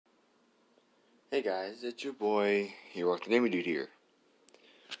Hey guys, it's your boy, Your Walk the Gaming Dude here.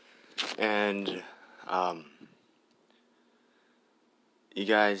 And, you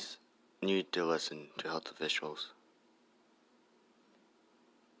guys need to listen to health officials.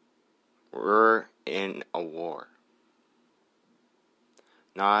 We're in a war.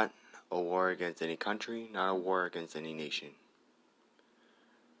 Not a war against any country, not a war against any nation.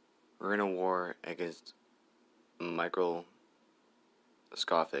 We're in a war against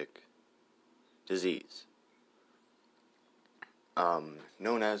microscopic disease,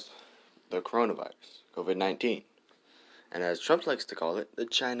 known as the coronavirus, COVID-19. And as Trump likes to call it, the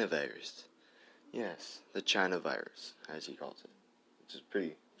China virus. Yes, the China virus, as he calls it. Which is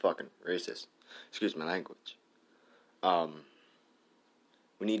pretty fucking racist. Excuse my language.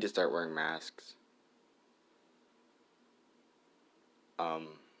 We need to start wearing masks. For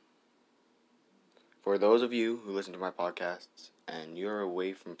those of you who listen to my podcasts and you're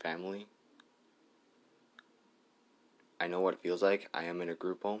away from family, I know what it feels like. I am in a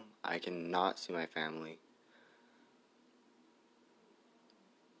group home. I cannot see my family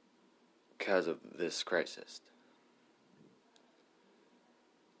because of this crisis.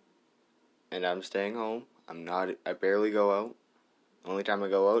 And I'm staying home. I barely go out. The only time I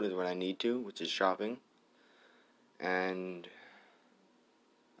go out is when I need to, which is shopping. And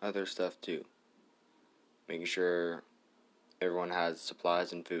other stuff too. Making sure everyone has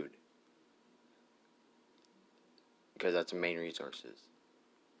supplies and food. Because that's the main resources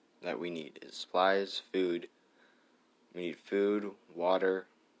that we need is supplies, food. We need food, water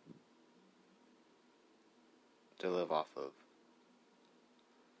to live off of.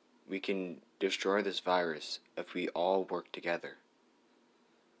 We can destroy this virus if we all work together.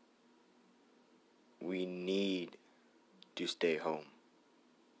 We need to stay home.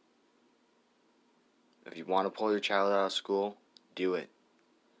 If you want to pull your child out of school, do it.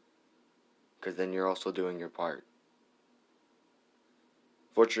 Because then you're also doing your part.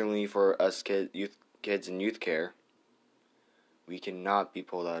 Fortunately for us kids in youth care, we cannot be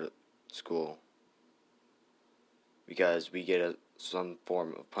pulled out of school because we get some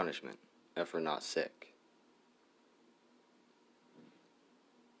form of punishment if we're not sick.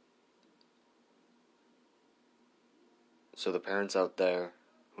 So the parents out there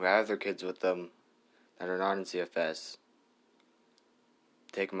who have their kids with them that are not in CFS,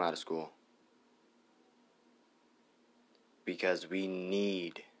 take them out of school. Because we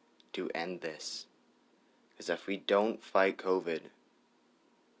need to end this. Because if we don't fight COVID,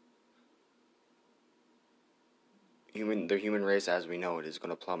 the human race as we know it is going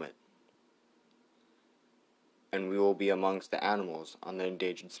to plummet. And we will be amongst the animals on the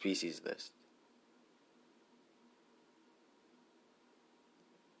endangered species list.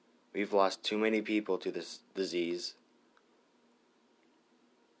 We've lost too many people to this disease.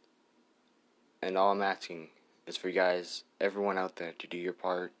 And all I'm asking is for you guys, everyone out there, to do your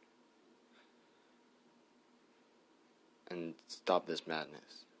part and stop this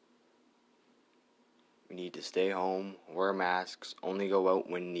madness. We need to stay home, wear masks, only go out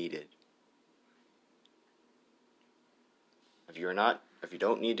when needed. If you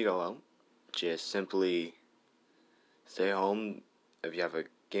don't need to go out, just simply stay home. If you have a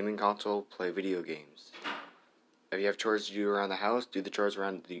gaming console, play video games. If you have chores to do around the house, do the chores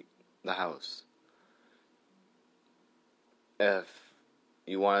around the house. If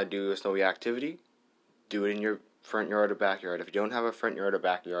you want to do a snowy activity, do it in your front yard or backyard. If you don't have a front yard or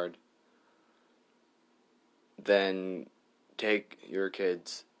backyard, then take your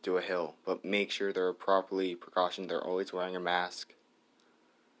kids to a hill. But make sure they're properly precautioned. They're always wearing a mask.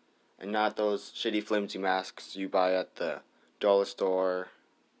 And not those shitty flimsy masks you buy at the dollar store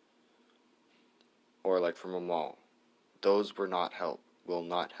or like from a mall. Those will not help.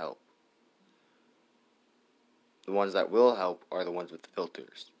 The ones that will help are the ones with the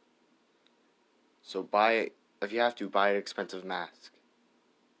filters. So if you have to, buy an expensive mask.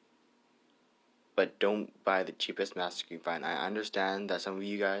 But don't buy the cheapest mask you can find. I understand that some of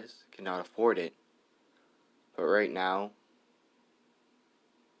you guys cannot afford it. But right now,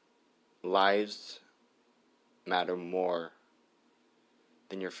 lives matter more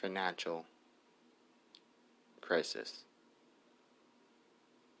than your financial crisis.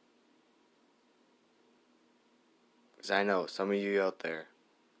 Because I know some of you out there,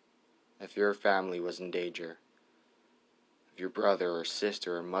 if your family was in danger, if your brother or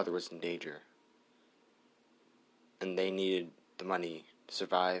sister or mother was in danger, and they needed the money to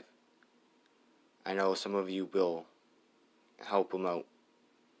survive, I know some of you will help them out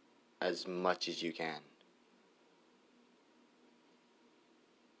as much as you can.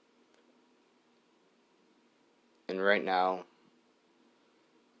 And right now,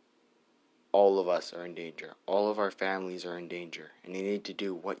 all of us are in danger. All of our families are in danger. And you need to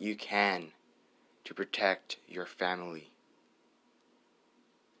do what you can to protect your family.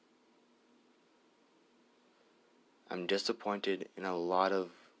 I'm disappointed in a lot of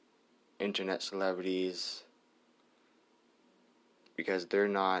internet celebrities because they're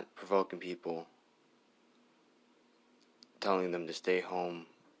not provoking people, telling them to stay home,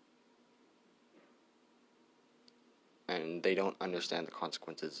 and they don't understand the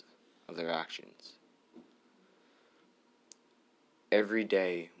consequences of their actions. Every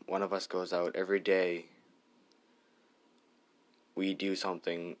day, one of us goes out. Every day, we do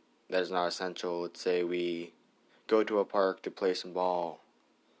something that is not essential. Let's say we go to a park to play some ball,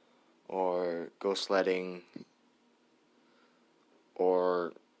 or go sledding,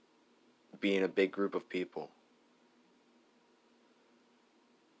 or be in a big group of people.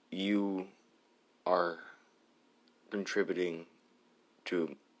 You are contributing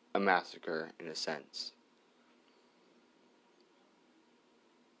to a massacre in a sense.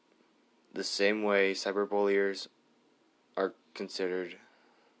 The same way cyberbulliers are considered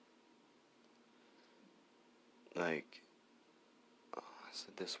like, I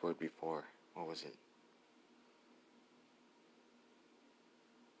said this word before. What was it?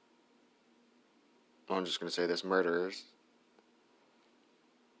 I'm just going to say this: murderers.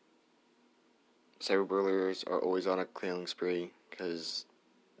 Cyberbulliers are always on a killing spree because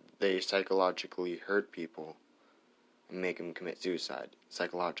they psychologically hurt people and make them commit suicide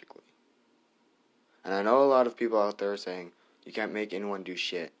psychologically. And I know a lot of people out there are saying, you can't make anyone do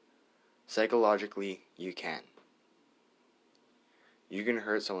shit. Psychologically, you can. You can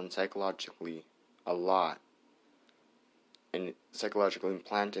hurt someone psychologically a lot and psychologically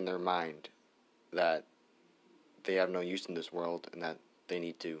implant in their mind that they have no use in this world and that they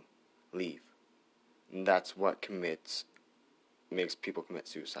need to leave. And that's what makes people commit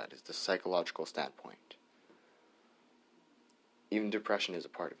suicide, is the psychological standpoint. Even depression is a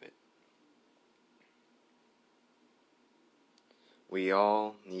part of it. We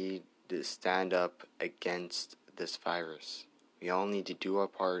all need to stand up against this virus. We all need to do our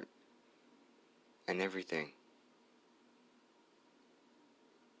part and everything.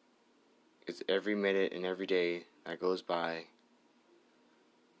 Because every minute and every day that goes by,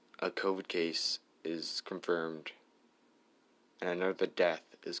 a COVID case is confirmed and another death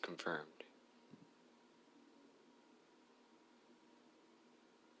is confirmed.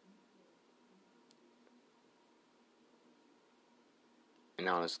 And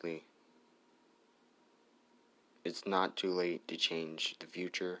honestly, it's not too late to change the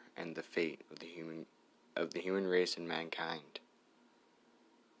future and the fate of the human race and mankind.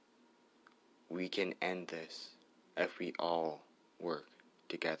 We can end this if we all work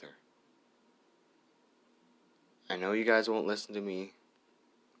together. I know you guys won't listen to me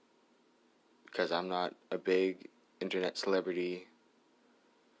because I'm not a big internet celebrity.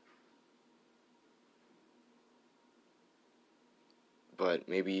 But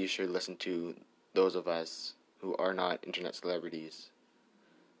maybe you should listen to those of us who are not internet celebrities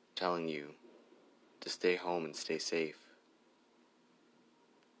telling you to stay home and stay safe.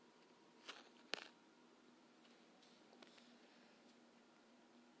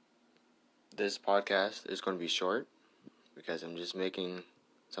 This podcast is going to be short because I'm just making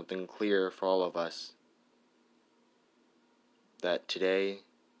something clear for all of us that today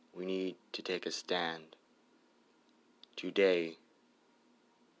we need to take a stand. Today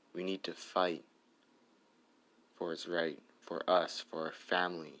we need to fight for what's right, for us, for our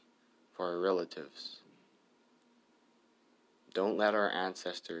family, for our relatives. Don't let our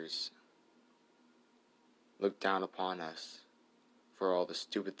ancestors look down upon us for all the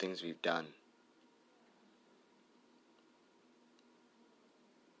stupid things we've done.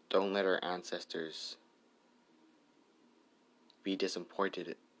 Don't let our ancestors be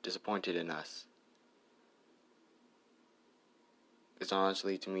disappointed in us. Because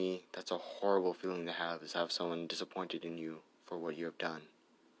honestly, to me, that's a horrible feeling to have, is have someone disappointed in you for what you have done.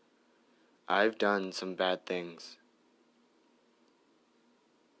 I've done some bad things,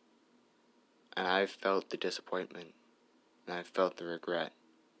 and I've felt the disappointment, and I've felt the regret.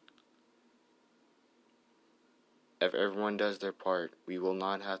 If everyone does their part, we will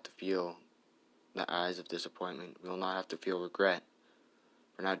not have to feel the eyes of disappointment. We will not have to feel regret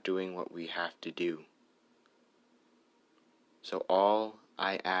for not doing what we have to do. So all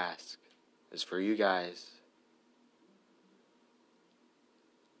I ask is for you guys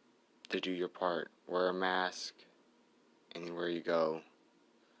to do your part. Wear a mask anywhere you go.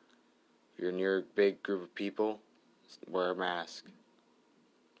 If you're near a big group of people, wear a mask.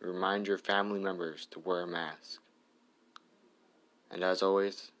 Remind your family members to wear a mask. And as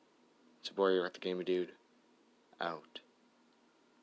always, It's your boy, Rock the Gamer Dude, out.